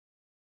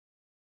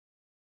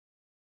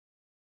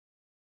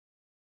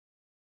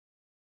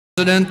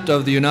President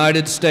of the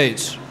United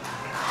States.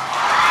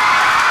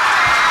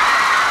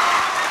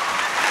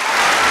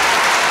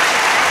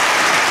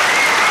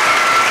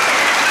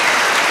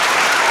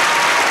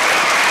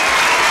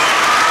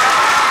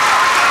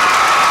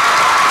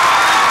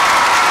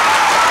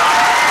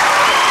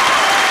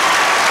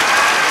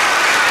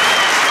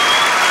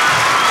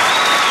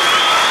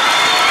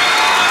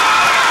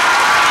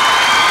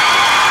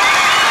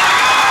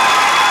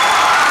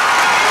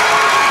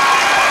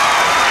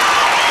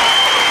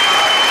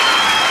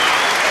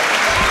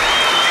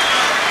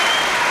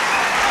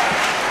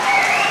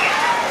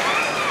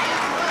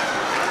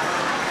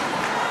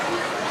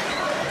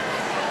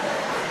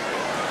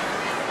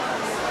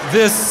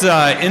 This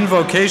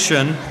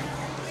invocation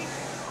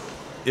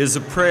is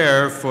a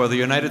prayer for the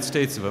United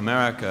States of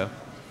America,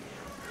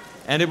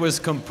 and it was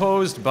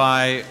composed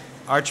by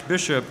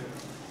Archbishop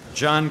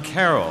John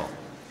Carroll,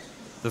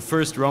 the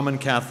first Roman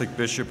Catholic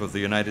bishop of the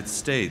United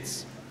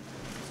States.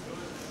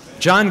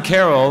 John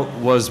Carroll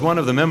was one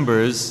of the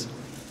members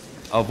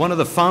of one of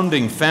the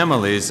founding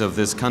families of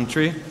this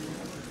country.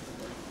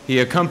 He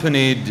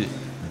accompanied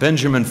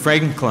Benjamin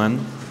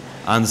Franklin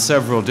on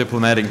several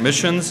diplomatic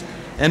missions,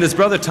 and his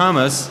brother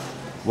Thomas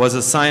was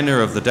a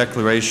signer of the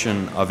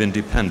Declaration of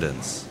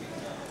Independence.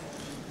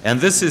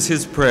 And this is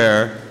his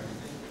prayer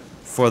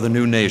for the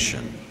new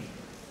nation.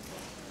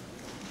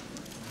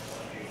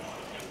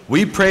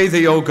 We pray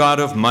thee, O God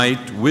of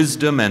might,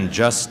 wisdom, and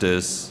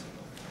justice,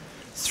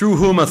 through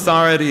whom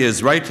authority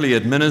is rightly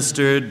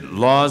administered,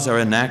 laws are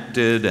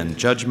enacted, and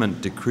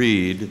judgment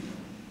decreed.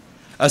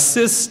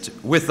 Assist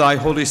with thy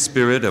Holy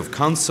Spirit of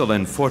counsel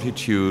and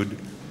fortitude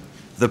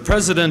the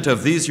President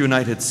of these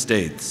United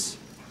States,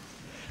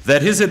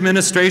 that his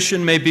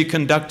administration may be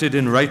conducted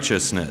in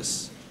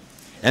righteousness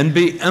and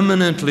be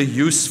eminently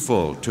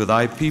useful to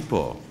thy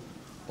people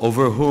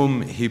over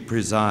whom he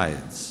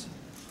presides,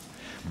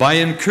 by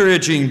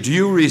encouraging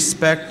due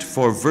respect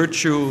for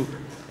virtue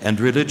and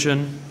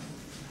religion,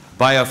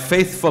 by a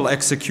faithful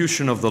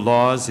execution of the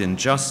laws in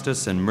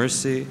justice and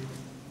mercy.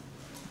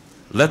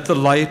 Let the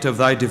light of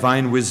thy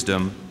divine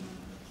wisdom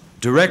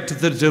direct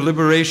the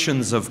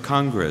deliberations of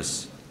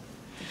Congress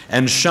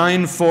and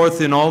shine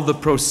forth in all the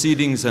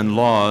proceedings and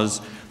laws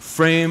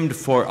framed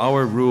for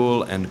our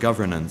rule and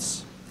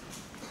governance,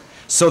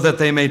 so that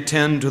they may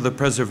tend to the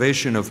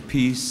preservation of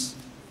peace,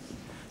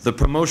 the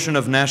promotion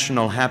of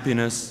national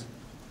happiness,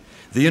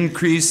 the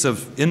increase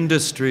of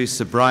industry,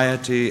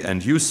 sobriety,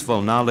 and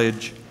useful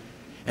knowledge,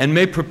 and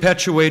may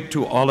perpetuate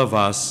to all of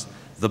us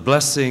the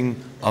blessing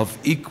of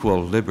equal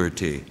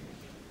liberty.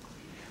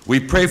 We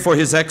pray for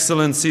His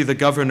Excellency, the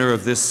Governor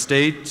of this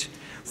state,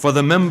 for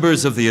the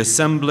members of the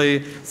Assembly,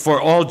 for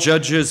all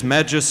judges,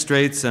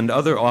 magistrates, and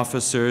other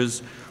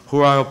officers who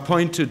are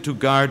appointed to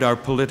guard our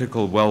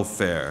political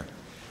welfare,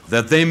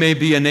 that they may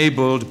be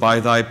enabled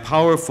by thy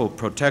powerful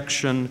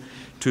protection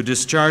to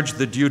discharge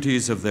the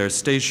duties of their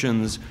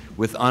stations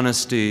with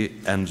honesty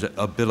and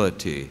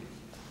ability.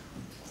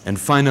 And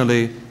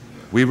finally,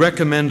 we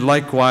recommend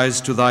likewise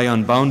to thy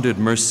unbounded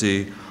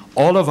mercy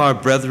all of our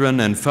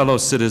brethren and fellow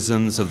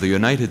citizens of the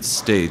United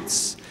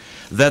States,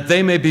 that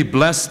they may be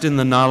blessed in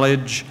the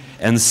knowledge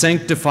and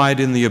sanctified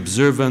in the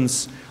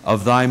observance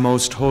of thy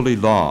most holy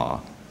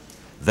law,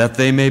 that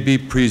they may be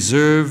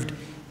preserved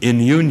in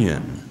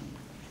union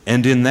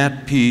and in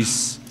that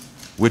peace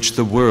which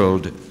the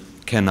world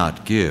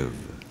cannot give.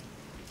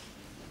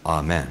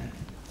 Amen.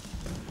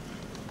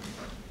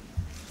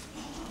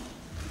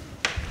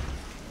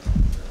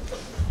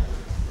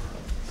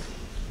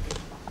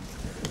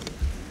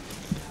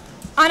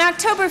 On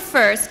October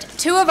 1st,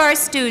 two of our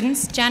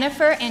students,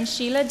 Jennifer and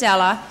Sheila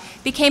Della,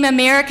 became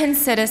American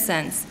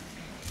citizens.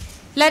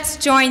 Let's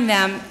join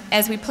them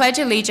as we pledge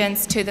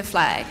allegiance to the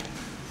flag.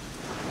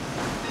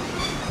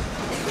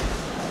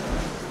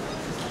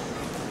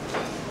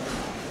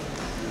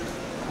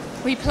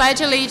 We pledge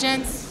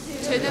allegiance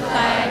to the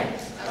flag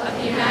of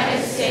the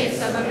United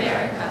States of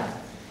America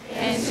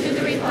and to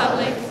the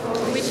republic for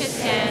which it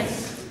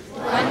stands,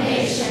 one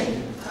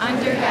nation,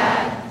 under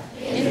God,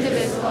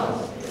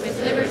 indivisible, with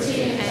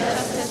liberty and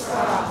justice for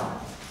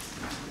all.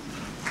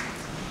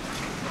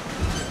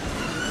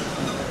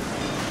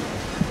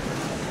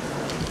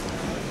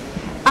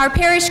 Our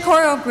parish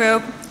choral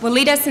group will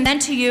lead us and then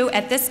to you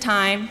at this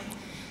time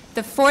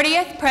the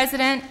 40th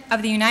President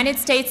of the United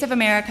States of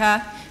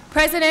America,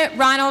 President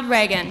Ronald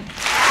Reagan.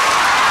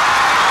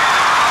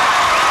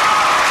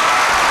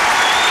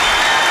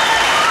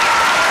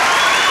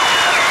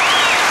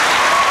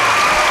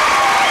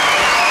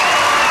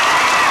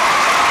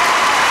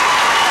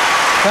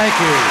 Thank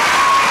you.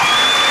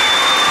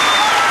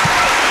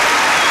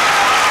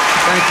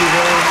 Thank you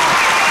very much.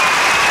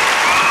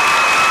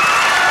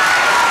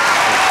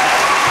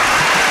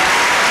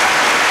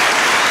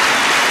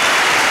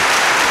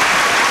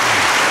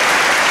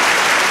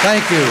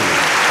 Thank you.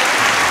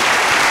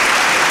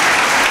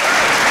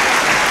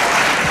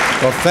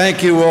 Well,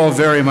 thank you all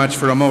very much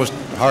for a most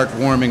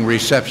heartwarming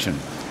reception.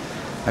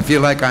 I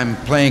feel like I'm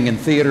playing in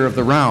Theater of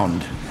the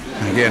Round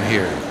again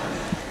here.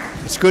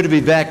 It's good to be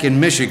back in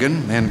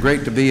Michigan and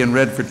great to be in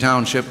Redford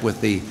Township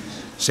with the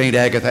St.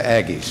 Agatha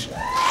Aggies.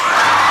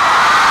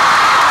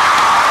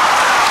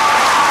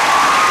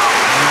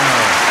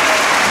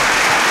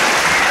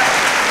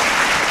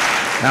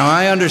 Now,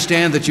 I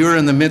understand that you're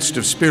in the midst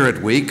of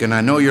Spirit Week, and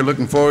I know you're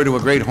looking forward to a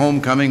great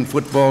homecoming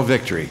football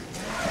victory.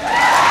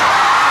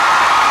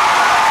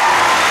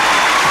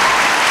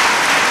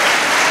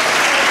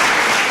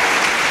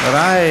 But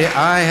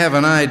I have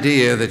an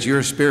idea that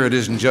your spirit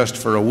isn't just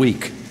for a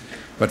week,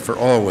 but for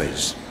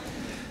always.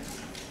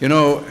 You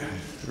know,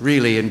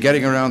 really, in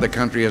getting around the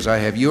country as I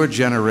have, your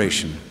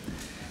generation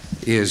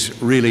is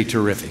really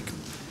terrific.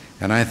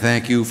 And I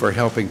thank you for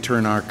helping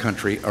turn our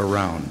country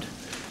around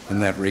in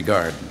that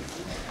regard.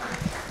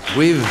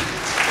 We've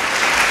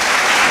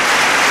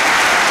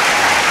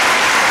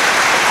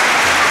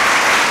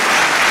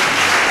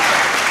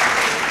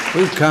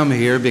come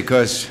here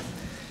because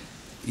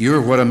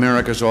you're what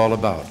America's all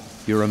about.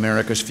 You're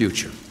America's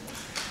future.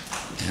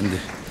 And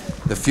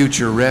the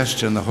future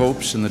rests in the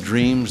hopes and the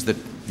dreams that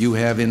you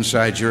have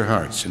inside your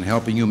hearts. And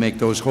helping you make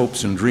those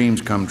hopes and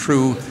dreams come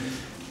true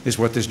is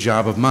what this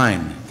job of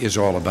mine is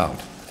all about.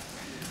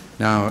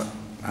 Now,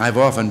 I've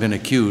often been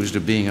accused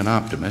of being an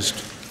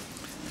optimist,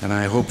 and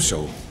I hope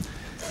so.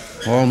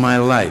 All my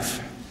life,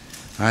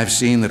 I've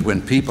seen that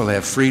when people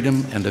have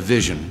freedom and a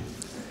vision,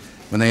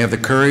 when they have the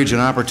courage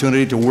and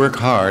opportunity to work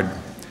hard,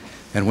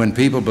 and when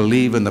people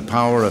believe in the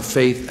power of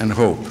faith and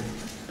hope,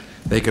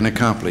 they can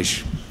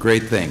accomplish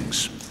great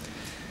things.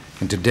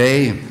 And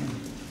today,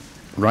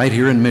 right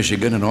here in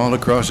Michigan and all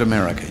across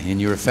America, in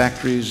your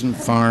factories and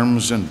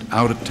farms and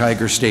out at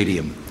Tiger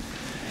Stadium,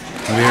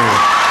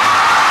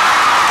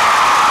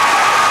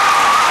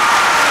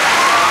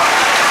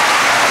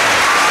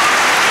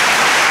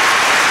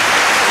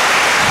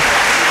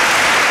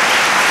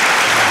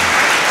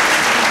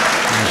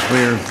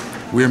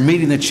 we're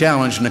meeting the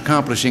challenge and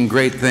accomplishing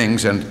great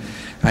things, and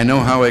I know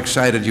how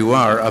excited you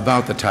are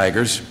about the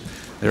Tigers.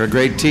 They're a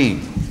great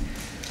team.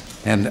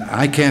 And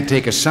I can't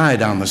take a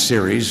side on the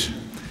series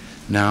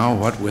now,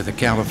 what with the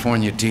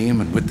California team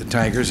and with the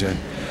Tigers.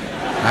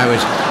 I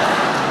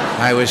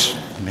was,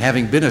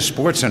 having been a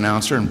sports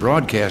announcer and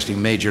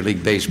broadcasting Major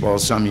League Baseball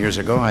some years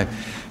ago, I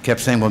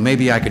kept saying, well,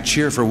 maybe I could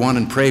cheer for one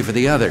and pray for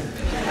the other.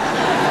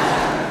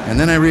 And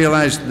then I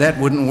realized that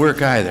wouldn't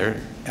work either.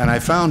 And I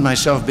found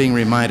myself being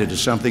reminded of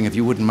something, if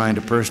you wouldn't mind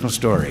a personal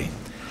story,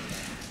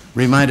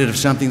 reminded of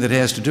something that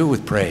has to do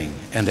with praying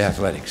and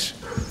athletics.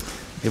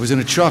 It was in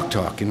a chalk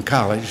talk in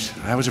college.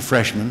 I was a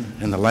freshman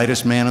and the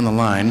lightest man on the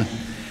line.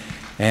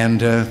 And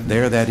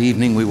there that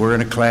evening we were in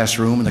a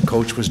classroom and the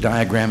coach was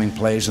diagramming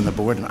plays on the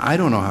board. And I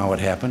don't know how it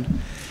happened,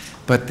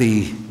 but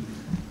the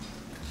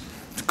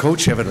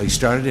coach evidently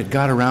started, it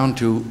got around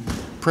to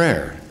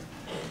prayer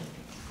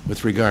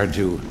with regard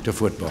to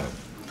football.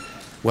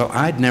 Well,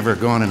 I'd never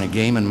gone in a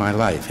game in my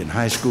life, in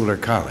high school or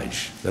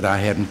college, that I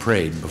hadn't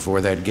prayed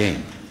before that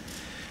game.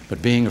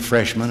 But being a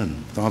freshman and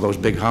with all those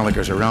big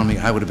holickers around me,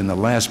 I would have been the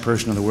last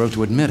person in the world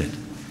to admit it.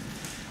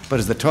 But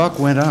as the talk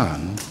went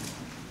on,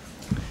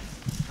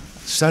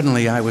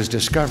 suddenly I was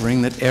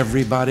discovering that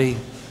everybody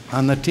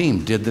on the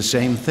team did the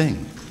same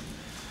thing.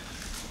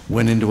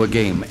 Went into a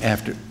game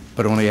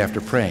but only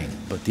after praying.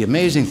 But the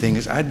amazing thing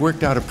is I'd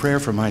worked out a prayer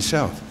for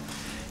myself.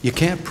 You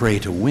can't pray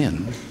to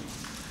win.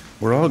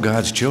 We're all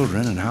God's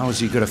children, and how is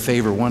he going to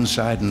favor one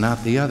side and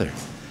not the other?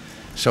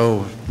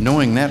 So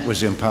knowing that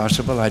was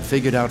impossible, I'd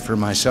figured out for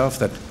myself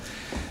that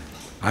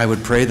I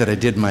would pray that I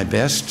did my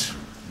best,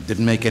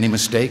 didn't make any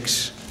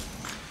mistakes,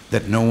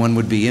 that no one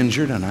would be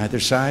injured on either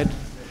side,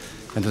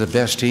 and that the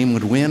best team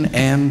would win,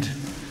 and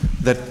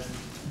that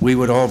we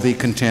would all be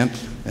content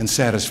and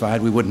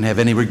satisfied. We wouldn't have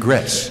any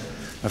regrets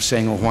of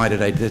saying, well, why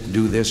did I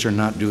do this or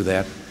not do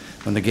that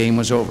when the game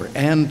was over.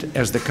 And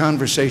as the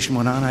conversation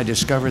went on, I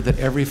discovered that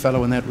every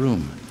fellow in that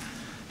room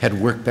had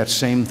worked that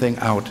same thing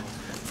out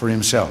for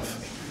himself.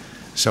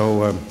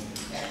 So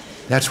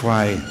that's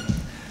why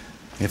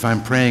if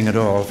I'm praying at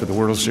all for the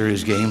World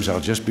Series games, I'll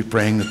just be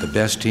praying that the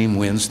best team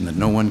wins and that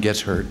no one gets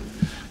hurt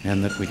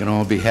and that we can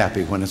all be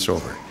happy when it's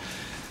over.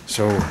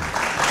 So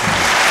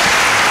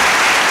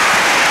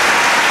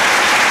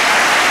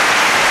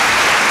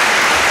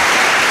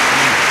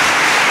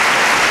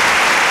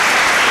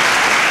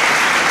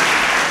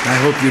I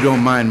hope you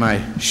don't mind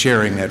my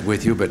sharing that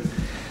with you, but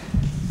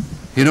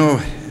you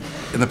know,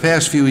 in the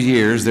past few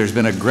years, there's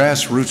been a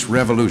grassroots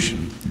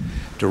revolution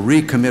to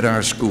recommit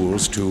our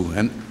schools to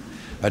an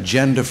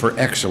agenda for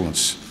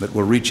excellence that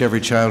will reach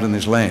every child in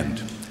this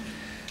land.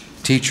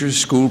 Teachers,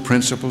 school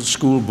principals,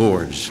 school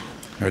boards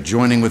are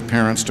joining with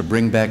parents to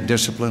bring back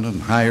discipline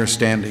and higher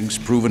standings,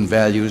 proven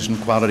values, and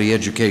quality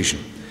education.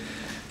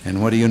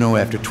 And what do you know,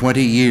 after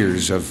 20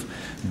 years of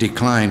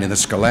decline in the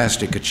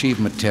scholastic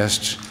achievement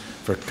tests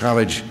for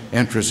college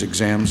entrance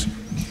exams,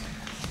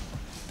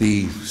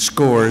 the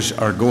scores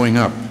are going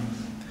up.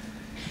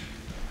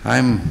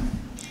 I'm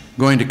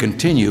going to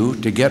continue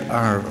to get in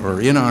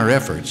our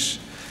efforts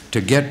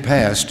to get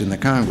passed in the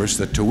Congress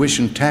the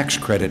tuition tax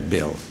credit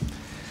bill.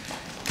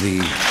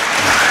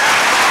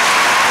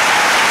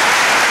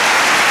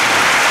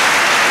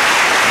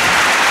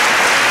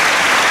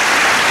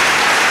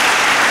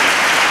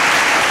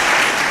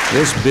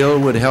 This bill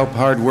would help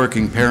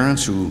hardworking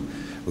parents who,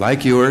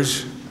 like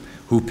yours,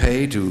 who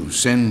pay to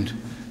send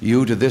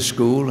you to this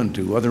school and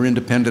to other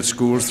independent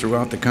schools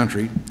throughout the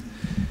country,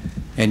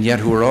 and yet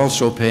who are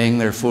also paying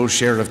their full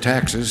share of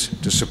taxes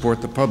to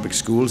support the public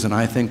schools. And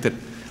I think that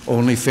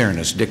only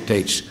fairness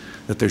dictates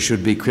that there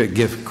should be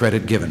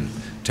credit given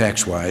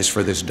tax-wise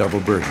for this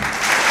double burden.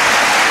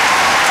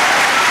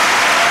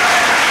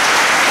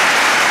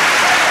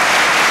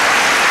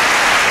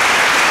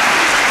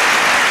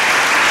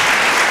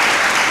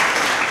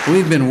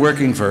 We've been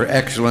working for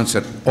excellence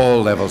at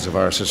all levels of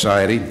our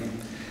society,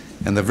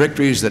 and the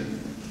victories that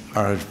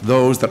are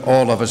those that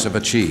all of us have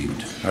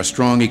achieved: our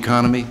strong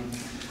economy,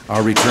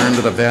 our return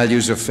to the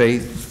values of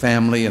faith,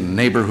 family, and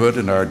neighborhood,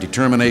 and our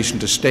determination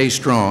to stay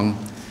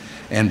strong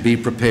and be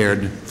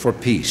prepared for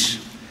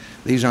peace.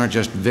 These aren't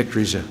just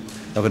victories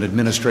of an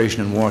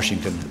administration in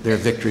Washington. They're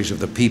victories of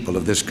the people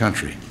of this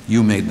country.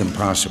 You made them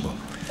possible.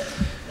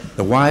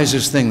 The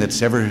wisest thing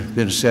that's ever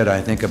been said,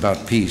 I think,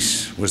 about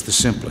peace was the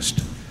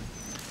simplest.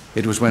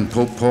 It was when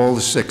Pope Paul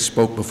VI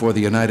spoke before the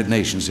United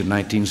Nations in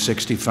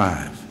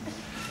 1965,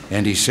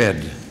 and he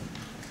said,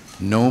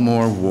 "No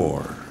more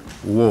war.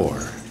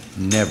 War,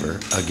 never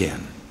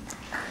again."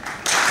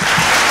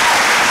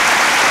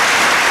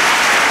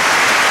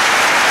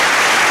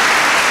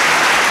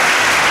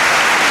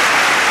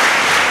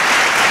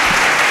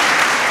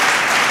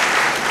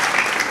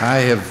 I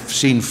have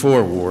seen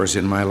 4 wars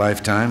in my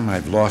lifetime.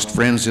 I've lost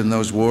friends in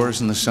those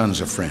wars and the sons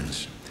of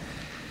friends.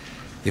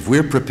 If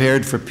we're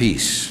prepared for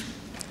peace,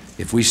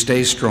 if we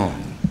stay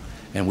strong,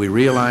 and we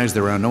realize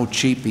there are no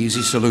cheap,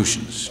 easy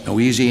solutions, no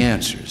easy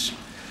answers,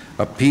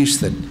 a peace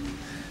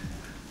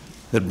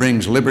that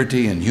brings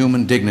liberty and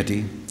human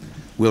dignity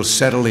will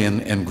settle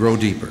in and grow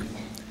deeper.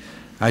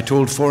 I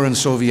told Foreign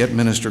Soviet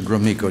Minister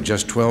Gromyko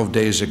just 12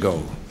 days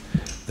ago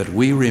that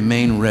we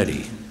remain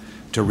ready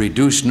to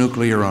reduce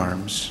nuclear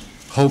arms,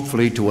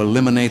 hopefully to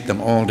eliminate them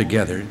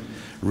altogether,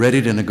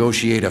 ready to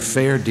negotiate a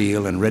fair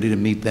deal and ready to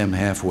meet them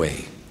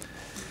halfway.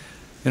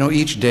 You know,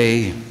 each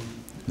day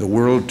the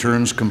world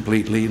turns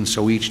completely, and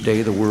so each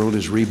day the world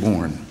is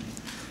reborn.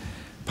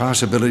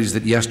 Possibilities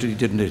that yesterday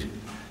didn't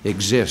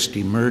exist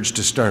emerge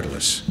to startle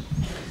us.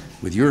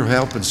 With your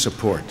help and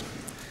support,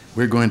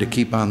 we're going to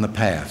keep on the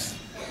path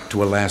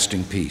to a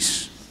lasting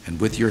peace.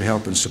 And with your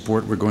help and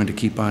support, we're going to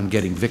keep on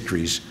getting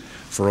victories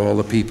for all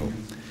the people.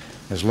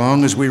 As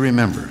long as we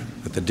remember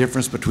that the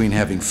difference between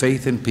having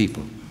faith in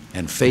people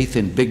and faith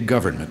in big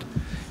government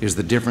is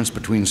the difference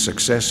between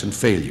success and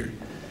failure,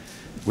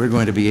 we're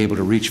going to be able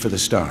to reach for the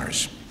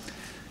stars.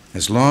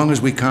 As long as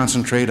we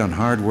concentrate on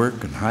hard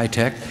work and high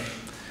tech,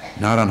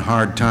 not on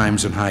hard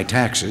times and high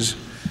taxes,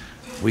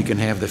 we can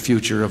have the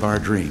future of our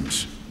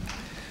dreams.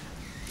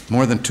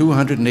 More than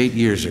 208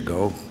 years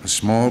ago, a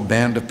small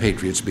band of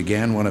patriots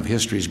began one of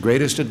history's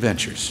greatest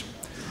adventures,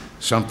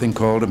 something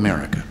called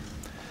America.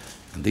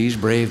 And these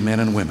brave men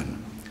and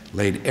women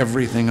laid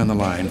everything on the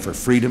line for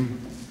freedom,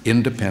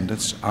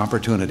 independence,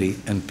 opportunity,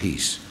 and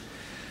peace.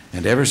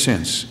 And ever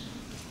since,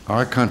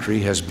 our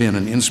country has been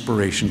an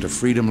inspiration to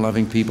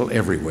freedom-loving people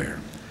everywhere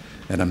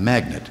and a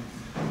magnet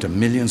to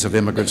millions of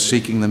immigrants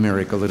seeking the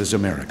miracle that is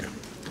America.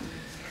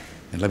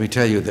 And let me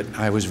tell you that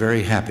I was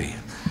very happy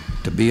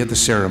to be at the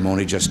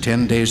ceremony just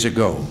 10 days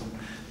ago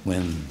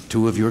when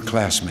 2 of your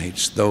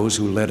classmates, those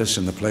who led us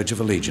in the Pledge of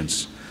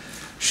Allegiance,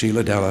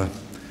 Sheila Della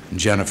and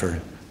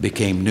Jennifer,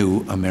 became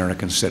new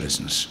American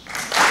citizens.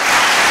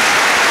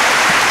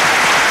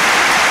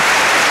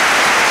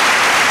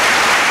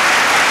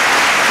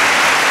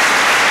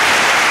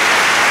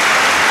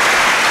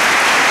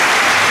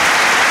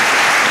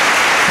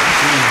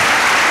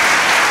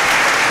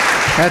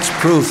 That's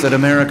proof that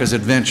America's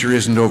adventure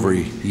isn't over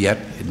yet.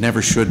 It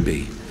never should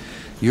be.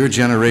 Your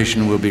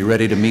generation will be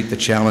ready to meet the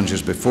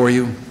challenges before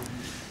you.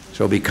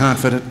 So be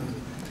confident,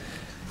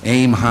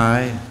 aim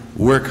high,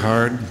 work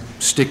hard,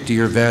 stick to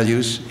your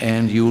values,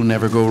 and you'll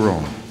never go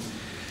wrong.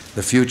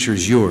 The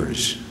future's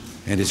yours,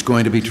 and it's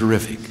going to be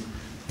terrific.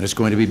 And it's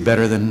going to be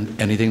better than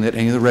anything that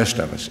any of the rest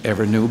of us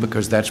ever knew,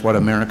 because that's what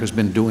America's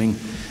been doing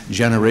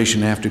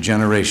generation after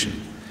generation.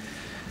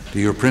 To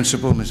your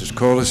principal, Mrs.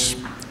 Colas,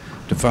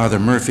 to Father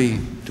Murphy,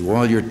 to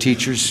all your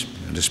teachers,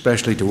 and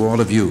especially to all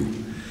of you,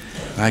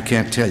 I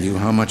can't tell you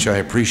how much I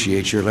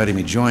appreciate your letting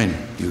me join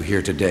you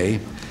here today.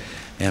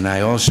 And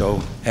I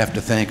also have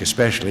to thank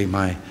especially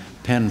my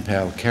pen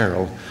pal,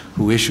 Carol,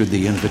 who issued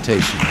the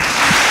invitation.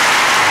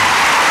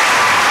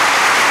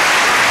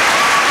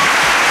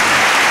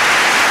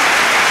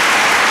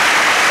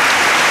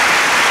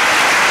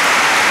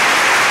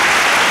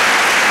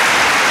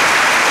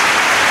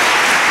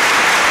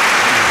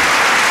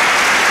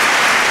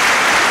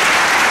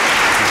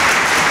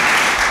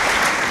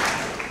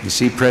 You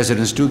see,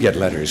 presidents do get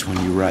letters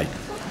when you write.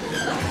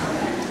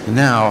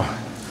 Now,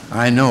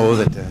 I know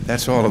that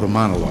that's all of the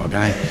monologue.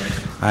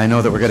 I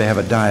know that we're going to have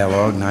a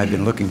dialogue, and I've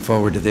been looking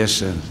forward to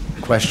this,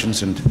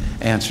 questions and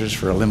answers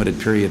for a limited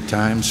period of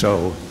time,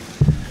 so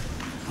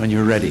when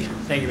you're ready.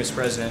 Thank you, Mr.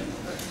 President.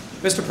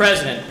 Mr.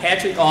 President,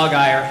 Patrick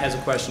Allgaier has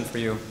a question for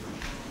you.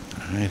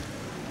 All right.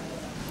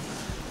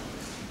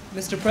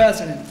 Mr.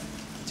 President,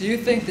 do you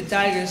think the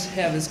Tigers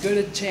have as good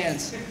a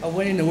chance of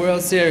winning the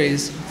World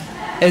Series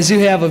as you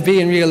have of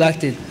being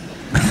reelected?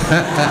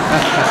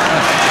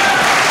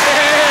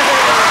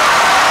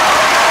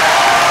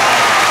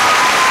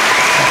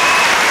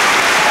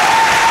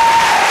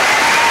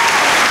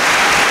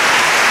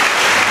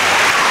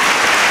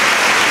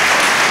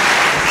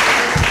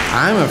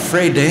 I'm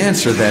afraid to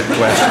answer that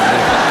question.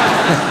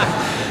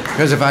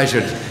 Because if I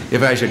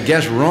should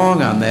guess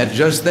wrong on that,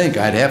 just think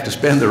I'd have to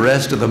spend the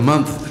rest of the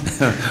month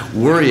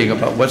worrying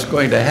about what's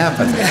going to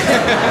happen.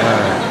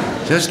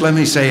 Just let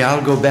me say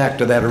I'll go back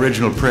to that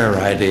original prayer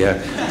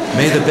idea.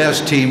 May the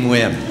best team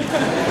win.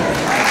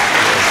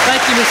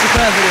 Thank you, Mr.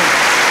 President.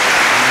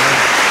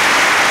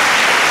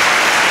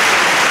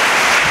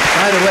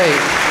 By the way,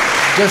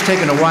 just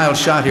taking a wild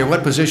shot here,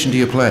 what position do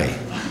you play?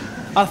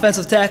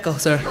 Offensive tackle,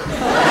 sir.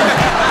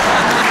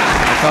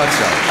 I thought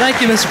so.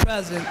 Thank you, Mr.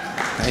 President.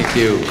 Thank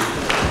you.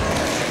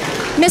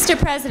 Mr.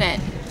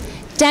 President,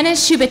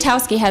 Dennis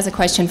Shubatowski has a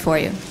question for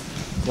you.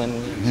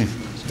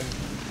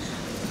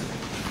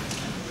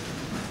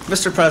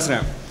 Mr.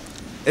 President,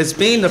 is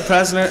being the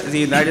President of the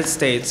United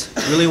States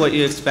really what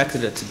you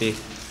expected it to be?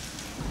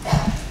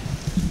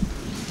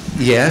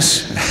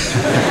 Yes.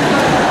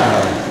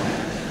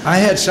 I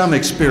had some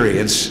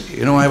experience.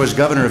 You know, I was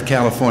governor of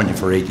California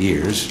for 8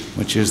 years,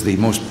 which is the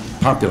most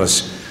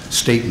populous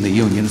state in the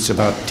Union. It's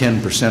about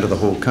 10% of the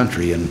whole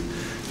country in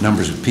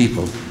numbers of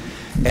people.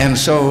 And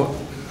so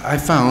I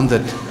found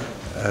that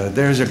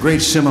there's a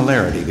great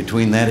similarity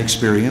between that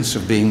experience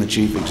of being the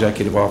chief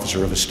executive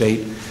officer of a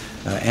state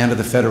and of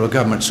the federal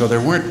government. So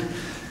there weren't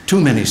too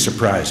many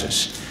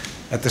surprises.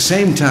 At the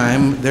same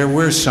time, there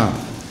were some.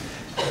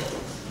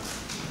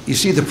 You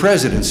see, the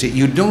presidency,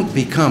 you don't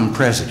become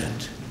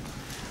president.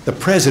 The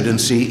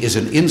presidency is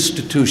an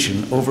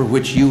institution over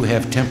which you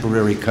have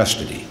temporary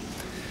custody.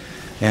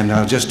 And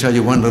I'll just tell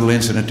you one little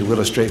incident to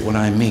illustrate what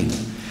I mean.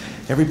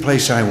 Every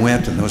place I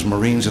went, and those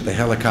Marines at the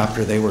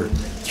helicopter, they were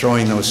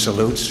throwing those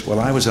salutes. Well,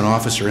 I was an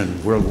officer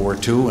in World War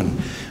II,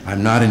 and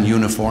I'm not in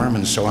uniform,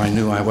 and so I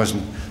knew I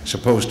wasn't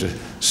supposed to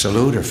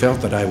salute, or felt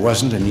that I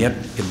wasn't, and yet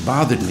it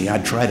bothered me.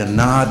 I'd try to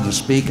nod and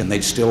speak, and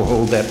they'd still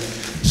hold that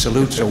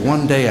salute. So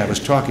one day I was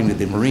talking to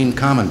the Marine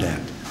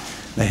commandant,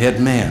 the head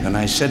man, and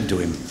I said to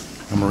him,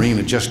 a Marine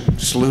had just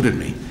saluted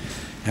me,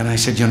 and I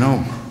said, you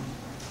know,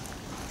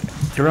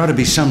 there ought to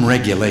be some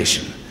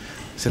regulation.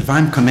 I said, if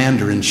I'm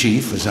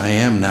commander-in-chief, as I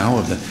am now,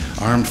 of the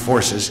armed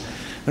forces,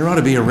 there ought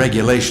to be a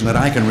regulation that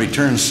I can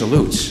return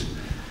salutes.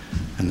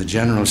 And the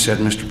general said,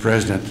 Mr.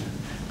 President,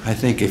 I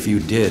think if you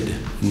did,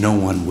 no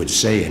one would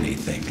say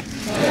anything.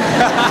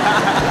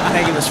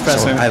 Thank you, Mr.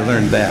 President. So I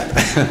learned that.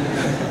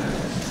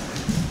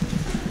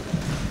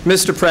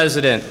 Mr.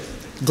 President,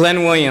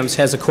 Glenn Williams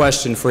has a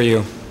question for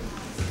you.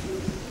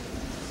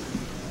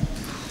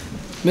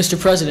 Mr.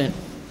 President,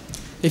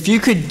 if you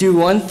could do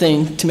one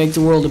thing to make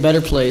the world a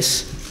better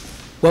place,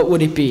 what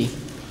would it be?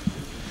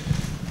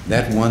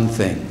 That one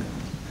thing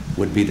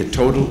would be the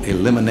total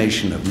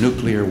elimination of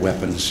nuclear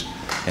weapons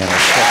and a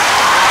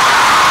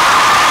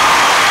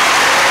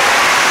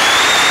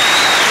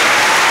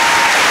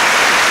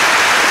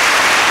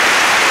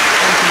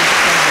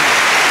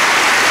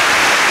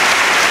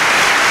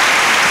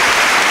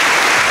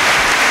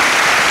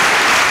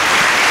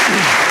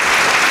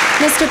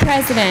Mr.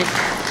 President,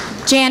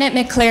 Janet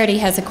McClarty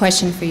has a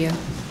question for you.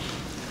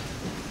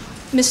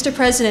 Mr.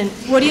 President,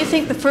 what do you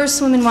think the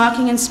first woman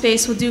walking in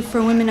space will do for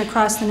women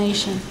across the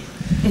nation?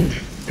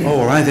 Oh,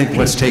 well, I think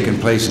what's taken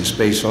place in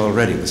space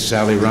already with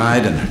Sally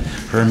Ride and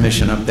her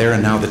mission up there,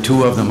 and now the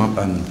two of them up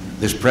on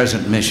this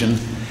present mission,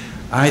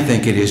 I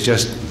think it is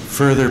just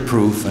further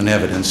proof and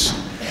evidence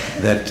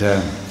that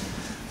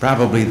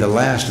probably the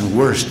last and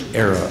worst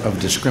era of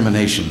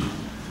discrimination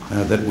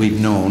that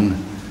we've known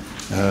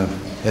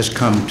has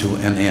come to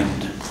an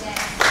end.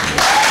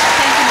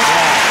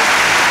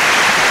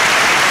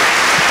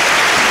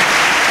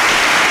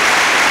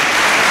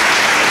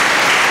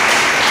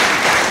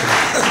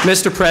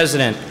 Mr.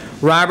 President,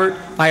 Robert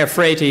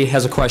Iafrate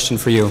has a question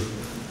for you.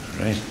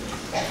 Right.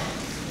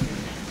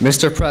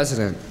 Mr.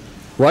 President,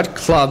 what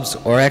clubs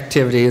or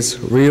activities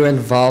were you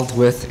involved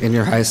with in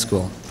your high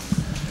school?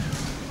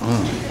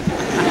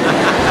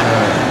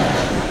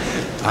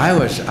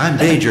 I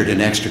majored in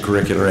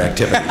extracurricular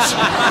activities.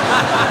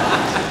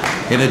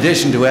 In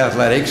addition to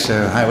athletics,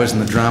 I was in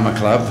the drama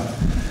club,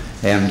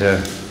 and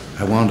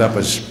I wound up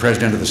as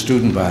president of the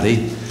student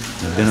body.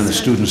 I've been in the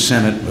student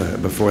senate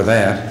before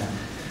that,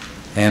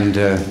 and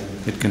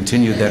it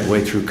continued that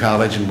way through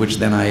college, in which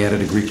then I added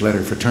a Greek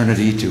letter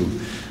fraternity to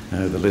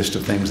the list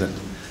of things that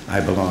I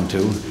belong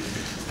to.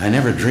 I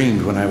never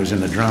dreamed when I was in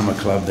the drama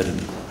club that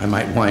I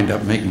might wind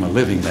up making a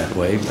living that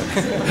way, but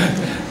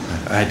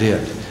I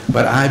did.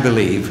 But I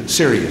believe,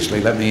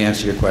 seriously, let me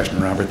answer your question,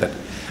 Robert, that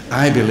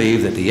I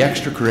believe that the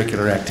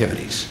extracurricular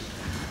activities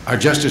are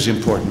just as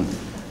important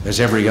as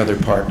every other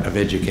part of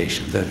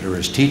education. That there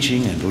is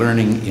teaching and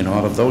learning in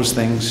all of those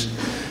things.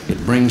 It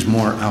brings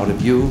more out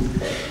of you.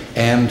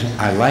 And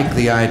I like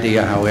the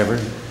idea, however,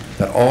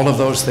 that all of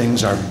those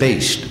things are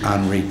based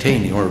on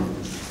retaining or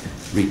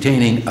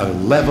retaining a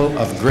level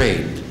of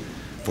grade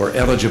for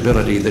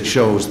eligibility that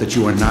shows that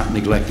you are not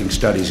neglecting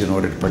studies in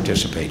order to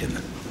participate in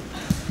them.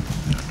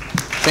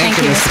 Thank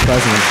you, Mr.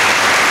 President.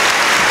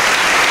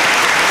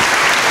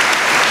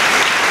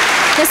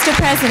 Mr.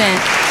 President,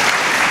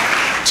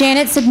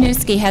 Janet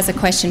Subnewski has a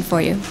question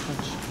for you.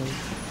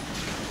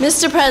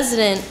 Mr.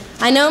 President,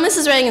 I know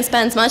Mrs. Reagan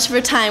spends much of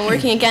her time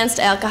working against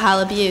alcohol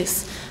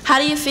abuse. How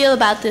do you feel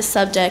about this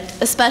subject,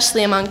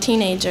 especially among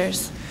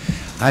teenagers?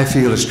 I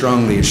feel as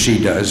strongly as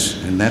she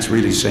does, and that's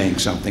really saying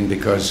something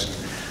because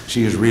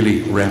she is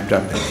really wrapped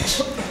up in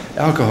this.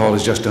 Alcohol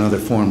is just another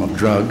form of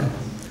drug,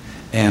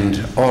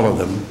 and all of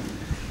them,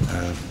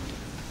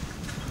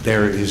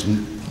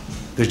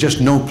 there's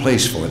just no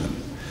place for them.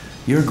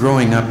 You're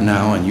growing up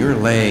now and you're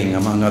laying,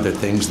 among other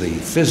things, the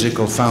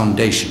physical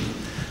foundation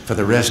for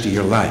the rest of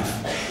your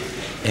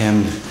life.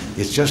 And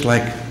it's just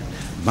like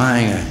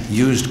buying a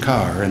used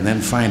car and then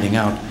finding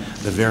out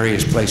the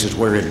various places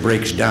where it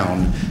breaks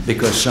down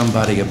because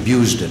somebody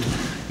abused it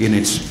in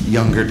its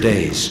younger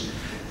days.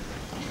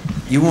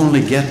 You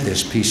only get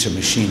this piece of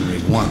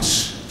machinery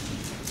once.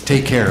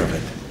 Take care of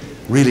it.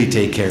 Really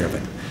take care of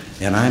it.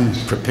 And I'm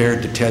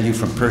prepared to tell you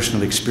from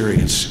personal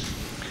experience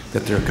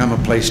that there'll come a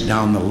place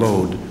down the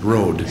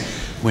road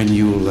when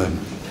you'll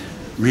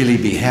really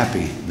be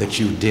happy that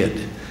you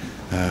did.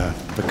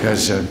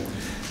 Because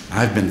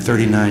I've been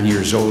 39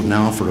 years old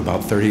now for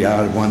about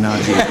 31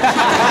 odd years.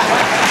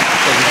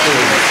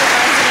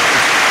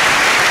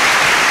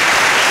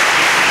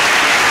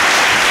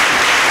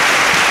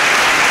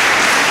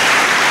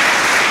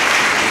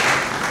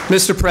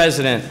 Mr.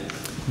 President,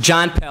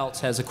 John Peltz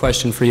has a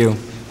question for you.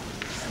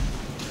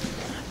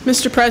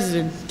 Mr.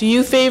 President, do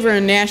you favor a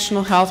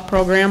national health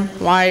program?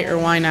 Why or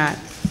why not?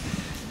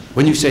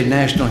 When you say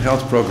national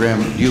health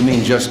program, do you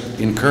mean just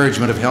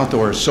encouragement of health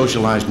or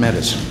socialized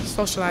medicine?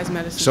 Socialized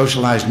medicine.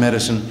 Socialized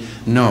medicine?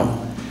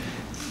 No.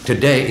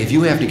 Today, if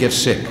you have to get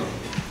sick,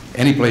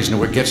 any place in the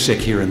world, get sick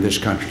here in this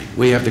country.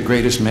 We have the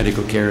greatest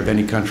medical care of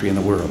any country in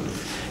the world.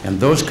 And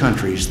those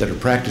countries that are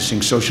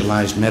practicing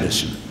socialized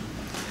medicine,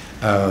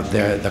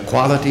 the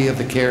quality of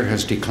the care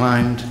has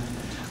declined,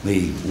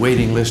 the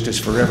waiting list is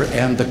forever,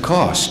 and the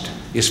cost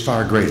is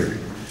far greater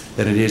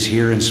than it is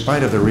here in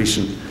spite of the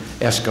recent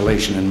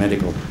escalation in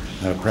medical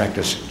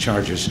practice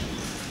charges.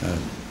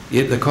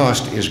 The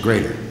cost is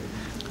greater.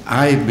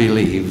 I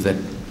believe that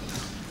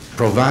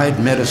provide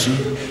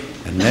medicine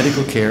and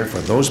medical care for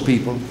those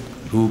people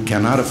who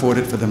cannot afford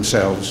it for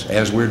themselves,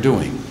 as we're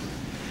doing,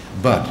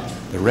 but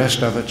the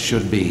rest of it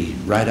should be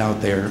right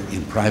out there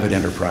in private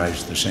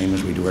enterprise, the same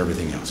as we do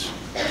everything else.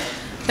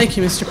 Thank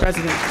you, Mr.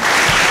 President.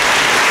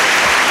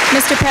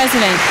 Mr.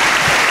 President.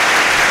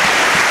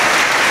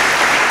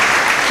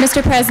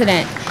 Mr.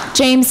 President,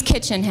 James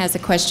Kitchen has a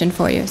question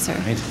for you, sir.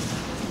 Right.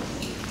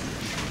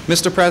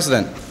 Mr.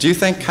 President, do you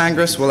think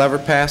Congress will ever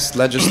pass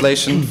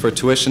legislation for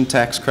tuition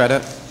tax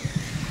credit?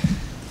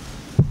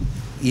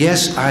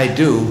 Yes, I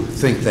do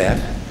think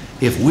that.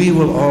 If we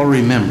will all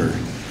remember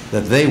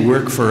that they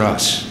work for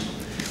us,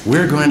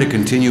 we're going to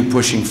continue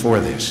pushing for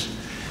this.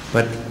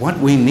 But what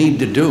we need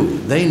to do,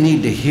 they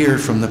need to hear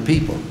from the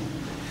people.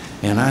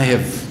 And I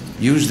have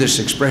used this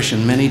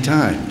expression many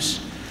times.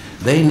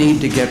 They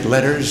need to get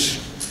letters.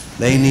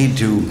 They need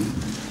to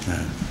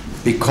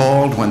be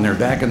called when they're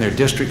back in their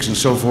districts and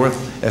so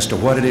forth as to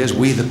what it is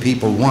we the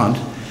people want.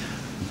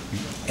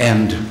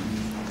 And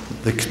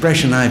the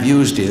expression I've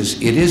used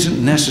is, it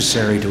isn't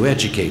necessary to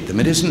educate them.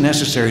 It isn't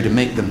necessary to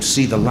make them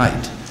see the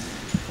light.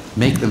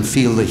 Make them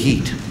feel the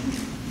heat.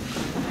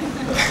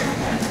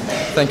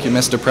 Thank you,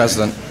 Mr.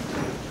 President.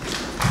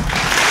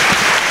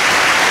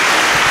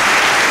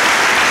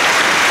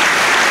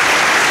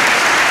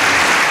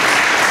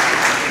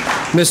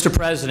 Mr.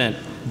 President,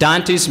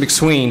 Dantes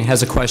McSween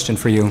has a question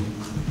for you.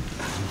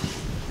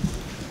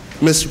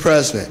 Mr.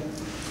 President,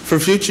 for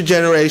future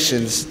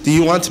generations, do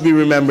you want to be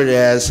remembered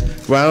as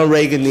Ronald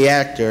Reagan the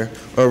actor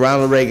or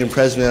Ronald Reagan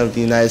President of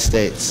the United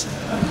States?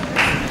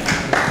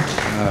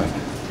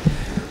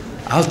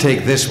 I'll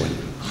take this one.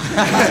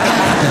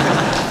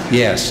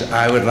 Yes,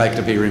 I would like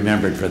to be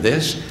remembered for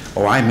this.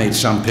 Oh, I made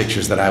some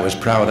pictures that I was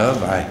proud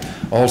of. I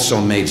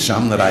also made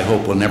some that I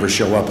hope will never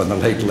show up on the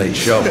Late Late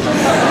Show.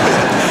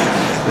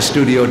 The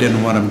studio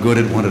didn't want them good,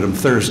 it wanted them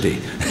Thursday.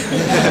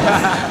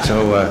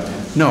 So,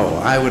 no,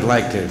 I would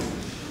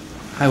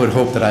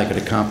hope that I could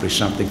accomplish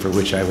something for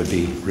which I would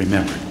be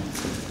remembered.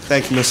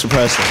 Thank you, Mr.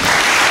 President.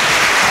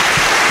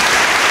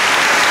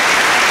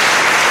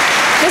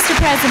 Mr.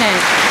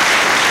 President.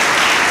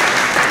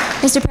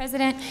 Mr.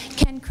 President,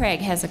 Ken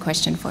Craig has a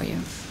question for you.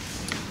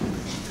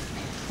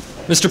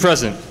 Mr.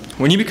 President,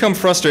 when you become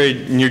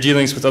frustrated in your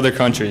dealings with other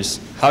countries,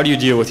 how do you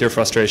deal with your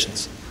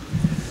frustrations?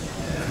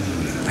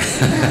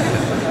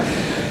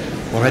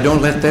 Well, I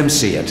don't let them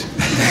see it.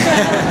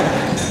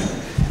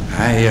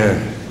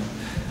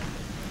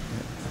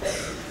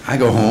 I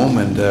go home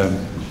and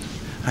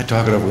I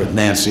talk it over with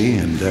Nancy,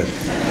 and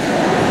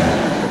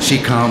she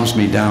calms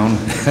me down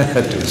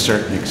to a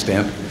certain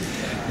extent.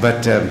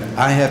 But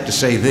I have to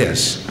say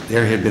this,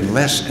 there had been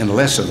less and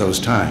less of those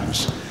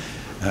times.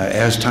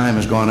 as time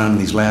has gone on in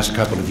these last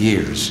couple of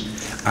years,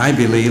 I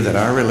believe that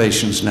our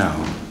relations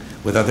now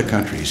with other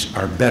countries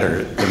are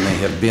better than they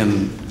have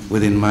been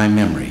within my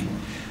memory.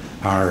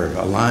 Our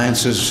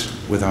alliances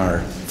with our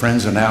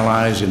friends and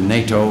allies in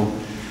NATO,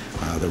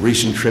 the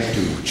recent trip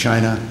to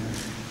China,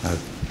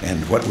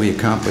 and what we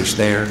accomplished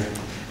there,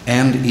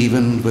 and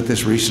even with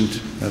this recent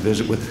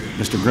visit with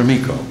Mr.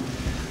 Gromyko.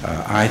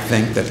 I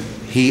think that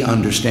he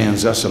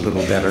understands us a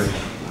little better.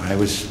 I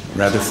was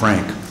rather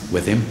frank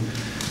with him,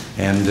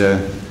 and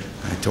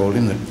I told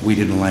him that we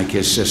didn't like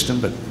his system,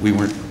 but we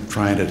weren't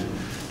trying to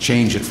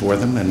change it for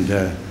them, and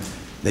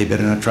they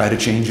better not try to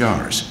change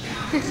ours.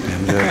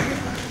 And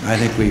I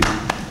think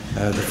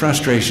the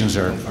frustrations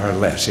are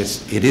less.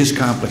 It is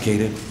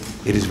complicated.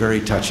 It is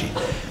very touchy.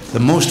 The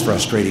most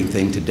frustrating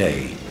thing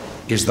today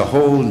is the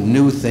whole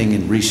new thing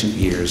in recent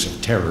years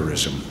of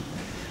terrorism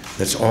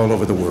that's all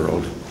over the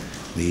world.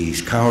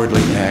 These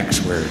cowardly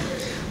acts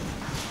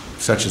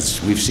such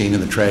as we've seen in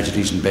the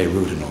tragedies in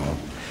Beirut and all,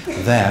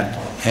 that,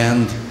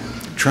 and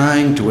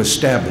trying to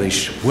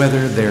establish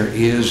whether there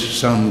is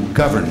some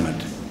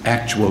government,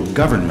 actual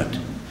government,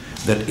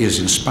 that is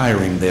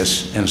inspiring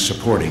this and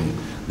supporting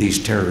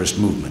these terrorist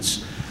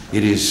movements.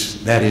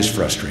 That is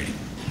frustrating.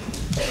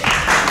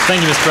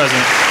 Thank you, Mr.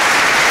 President.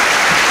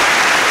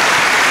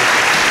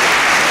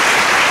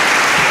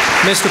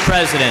 Mr.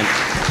 President,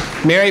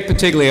 Mary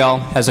Patiglio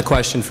has a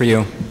question for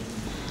you.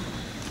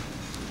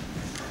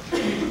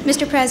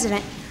 Mr.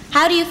 President,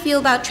 how do you feel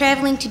about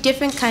traveling to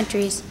different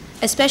countries,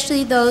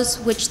 especially those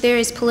which there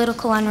is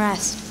political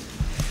unrest?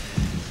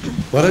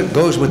 Well, it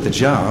goes with the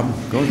job,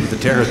 goes with the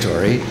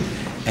territory,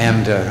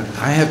 and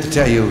I have to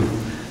tell you,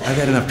 I've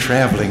had enough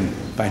traveling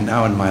by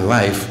now in my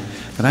life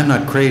that I'm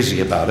not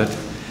crazy about it,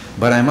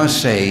 but I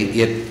must say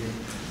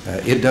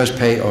it does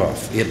pay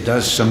off. It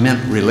does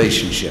cement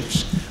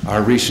relationships.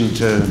 Our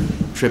recent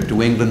trip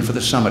to England for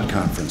the summit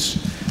conference,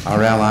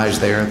 our allies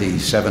there, the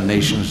 7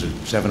 nations,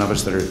 7 of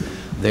us that are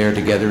there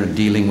together and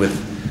dealing with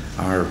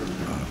our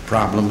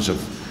problems of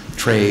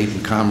trade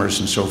and commerce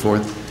and so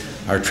forth.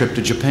 Our trip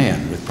to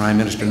Japan with Prime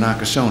Minister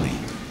Nakasone.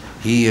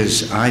 He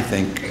is, I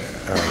think,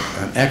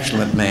 an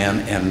excellent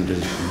man and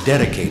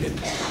dedicated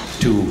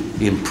to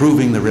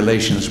improving the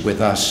relations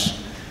with us.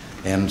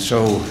 And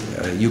so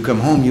you come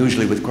home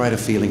usually with quite a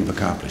feeling of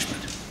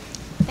accomplishment.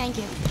 Thank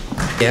you.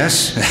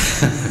 Yes.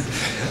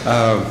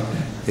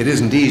 It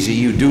isn't easy.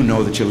 You do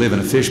know that you live in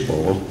a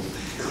fishbowl.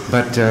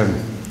 But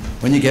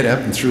when you get up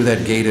and through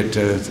that gate at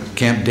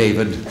Camp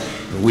David,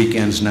 the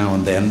weekends now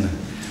and then,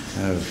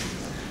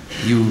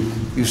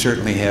 you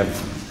certainly have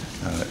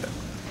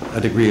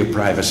a degree of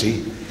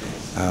privacy,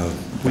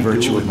 the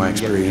virtue of my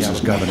experience as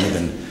governor,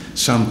 than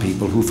some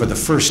people who for the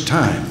first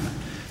time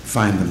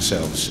find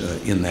themselves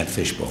in that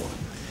fishbowl.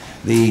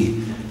 The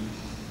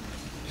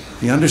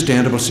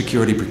understandable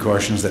security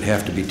precautions that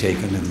have to be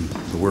taken in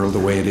the world the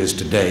way it is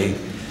today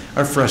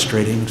are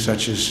frustrating,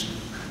 such as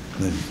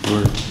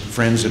we're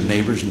friends and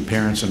neighbors and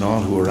parents and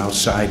all who are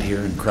outside here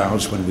in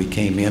crowds when we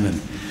came in,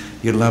 and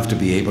you'd love to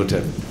be able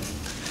to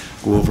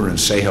go over and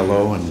say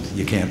hello, and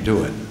you can't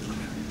do it.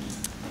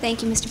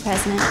 Thank you, Mr.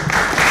 President.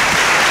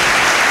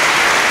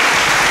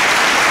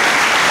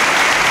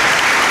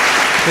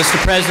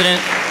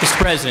 Mr.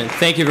 President,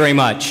 thank you very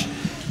much.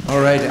 All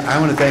right, I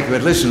want to thank you.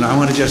 But listen, I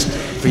want to just,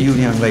 for you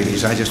young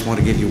ladies, I just want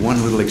to give you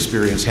one little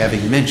experience,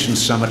 having mentioned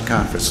Summit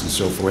Conference and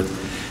so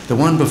forth. The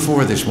one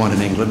before this one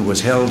in England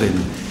was held in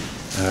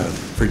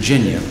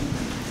Virginia,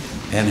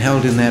 and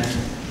held in that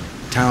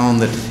town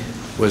that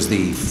was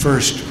the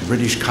first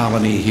British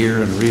colony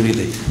here and really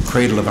the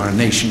cradle of our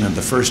nation, and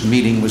the first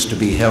meeting was to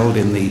be held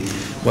in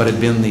what had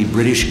been the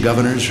British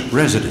governor's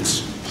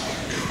residence.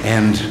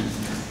 And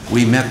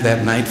we met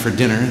that night for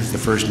dinner, the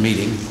first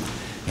meeting,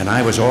 and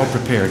I was all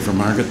prepared for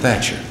Margaret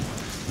Thatcher,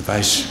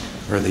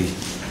 the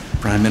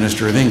Prime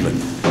Minister of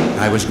England.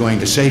 I was going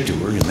to say to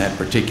her in that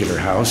particular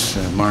house,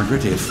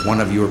 Margaret, if one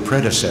of your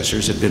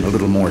predecessors had been a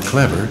little more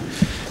clever,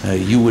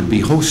 you would be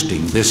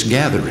hosting this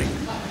gathering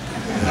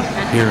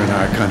here in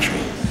our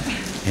country.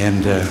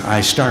 And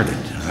I started.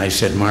 I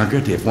said,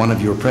 Margaret, if one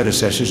of your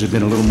predecessors had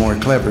been a little more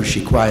clever,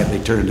 she quietly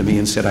turned to me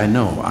and said, I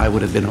know, I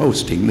would have been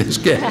hosting this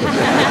gathering.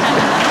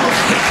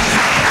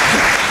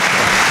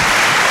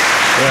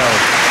 Well,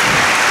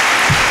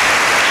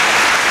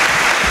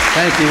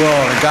 thank you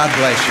all, and God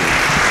bless you.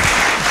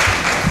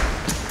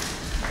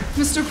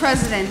 Mr.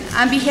 President,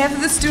 on behalf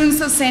of the students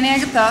of St.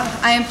 Agatha,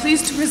 I am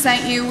pleased to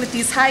present you with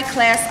these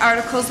high-class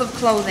articles of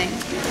clothing.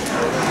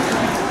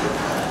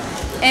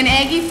 An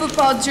Aggie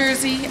football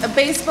jersey, a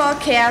baseball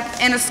cap,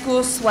 and a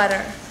school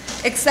sweater.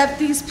 Accept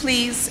these,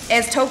 please,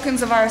 as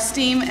tokens of our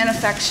esteem and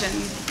affection.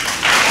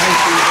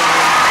 Thank you.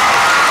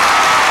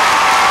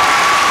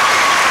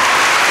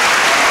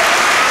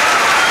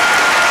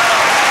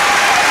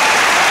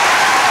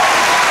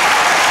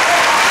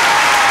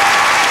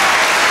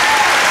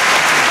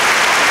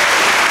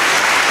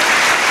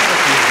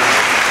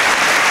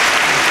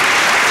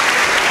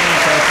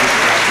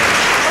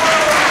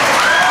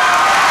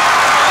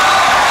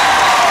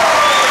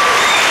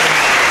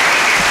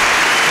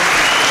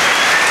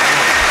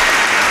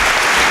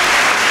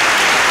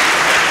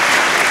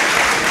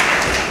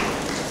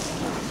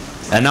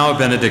 And now a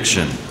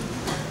benediction.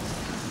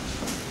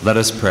 Let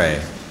us pray.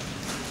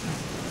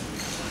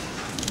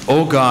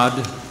 O God,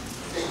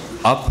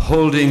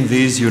 upholding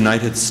these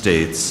United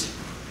States,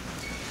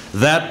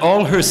 that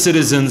all her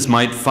citizens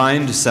might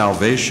find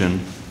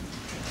salvation,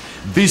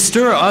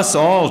 bestir us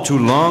all to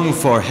long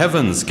for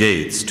heaven's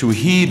gates, to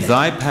heed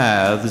thy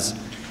paths,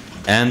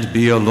 and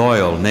be a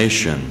loyal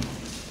nation.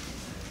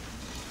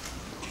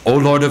 O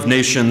Lord of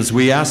nations,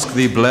 we ask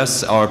thee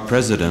bless our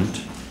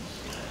president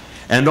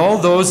and all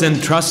those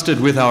entrusted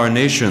with our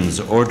nation's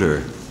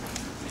order.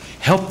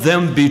 Help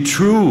them be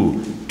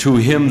true to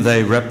him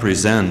they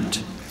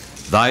represent,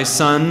 thy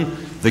Son,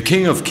 the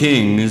King of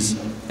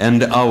Kings,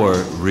 and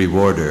our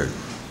rewarder.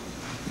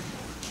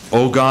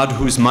 O God,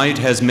 whose might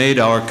has made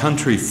our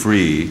country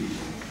free,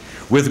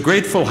 with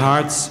grateful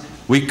hearts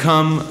we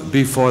come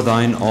before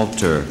thine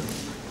altar.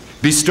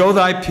 Bestow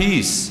thy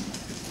peace,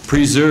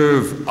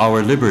 preserve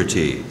our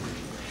liberty.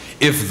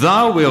 If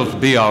thou wilt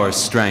be our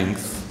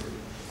strength,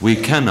 we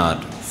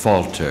cannot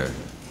falter.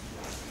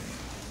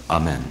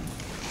 Amen.